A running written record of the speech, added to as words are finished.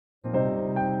Annyeonghaseyo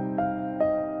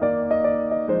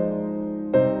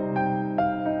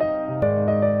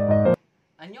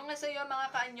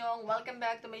mga ka-anyong! Welcome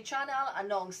back to my channel,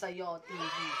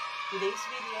 AnongSayoTv. Today's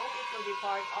video, it will be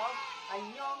part of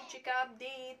Annyeong Chika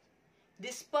Update.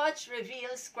 Dispatch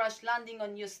reveals crash landing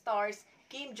on new stars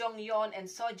Kim Jong-Hyun and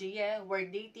Seo were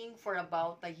dating for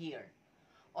about a year.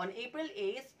 On April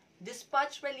 8th,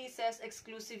 Dispatch releases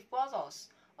exclusive photos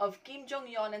of Kim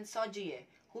Jong-Hyun and Seo,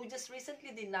 who just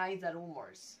recently denied the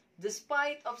rumors.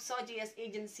 Despite of Seo's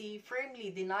agency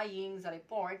firmly denying the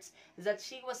reports that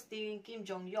she was dating Kim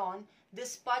Jong-hyun,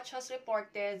 Dispatch has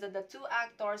reported that the two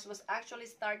actors was actually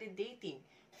started dating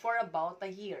for about a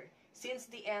year, since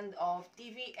the end of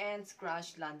TVN's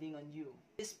Crash Landing on You.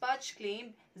 Dispatch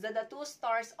claimed that the two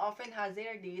stars often had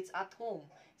their dates at home,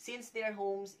 since their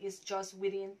homes is just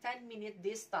within 10-minute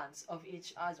distance of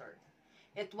each other.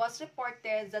 It was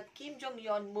reported that Kim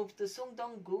Jong-hyun moved to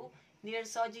Sungdong-gu near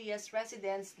Seo's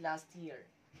residence last year.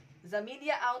 The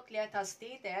media outlet has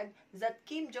stated that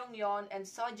Kim Jong-hyun and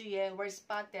Seo were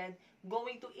spotted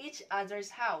going to each other's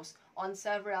house on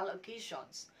several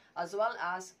occasions, as well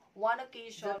as one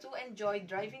occasion to enjoy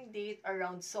driving date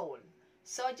around Seoul.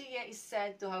 Seo is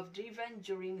said to have driven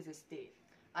during this date.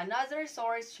 Another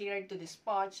source shared to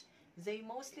Dispatch, they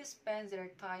mostly spend their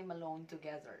time alone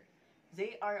together.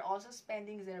 They are also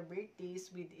spending their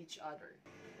birthdays with each other.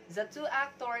 The two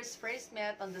actors first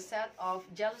met on the set of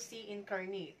Jealousy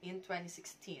Incarnate in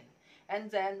 2016,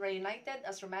 and then reunited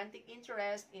as romantic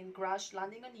interest in Crash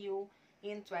Landing on You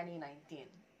in 2019.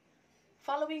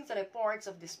 Following the reports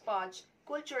of Dispatch,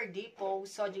 Culture Depot,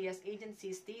 Seo's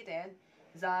agency, stated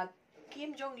that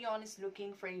Kim Jong-hyun is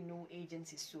looking for a new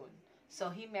agency soon, so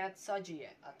he met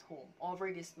Seo at home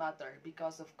over this matter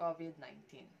because of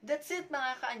COVID-19. That's it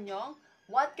mga ka-anyong!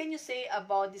 What can you say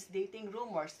about these dating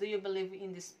rumors? Do you believe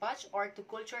in Dispatch or to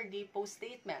Culture Depot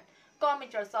statement?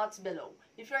 Comment your thoughts below.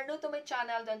 If you are new to my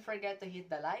channel, don't forget to hit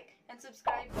the like and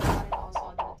subscribe button and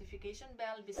also the notification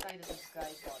bell beside the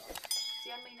subscribe button. See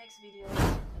you on my next video.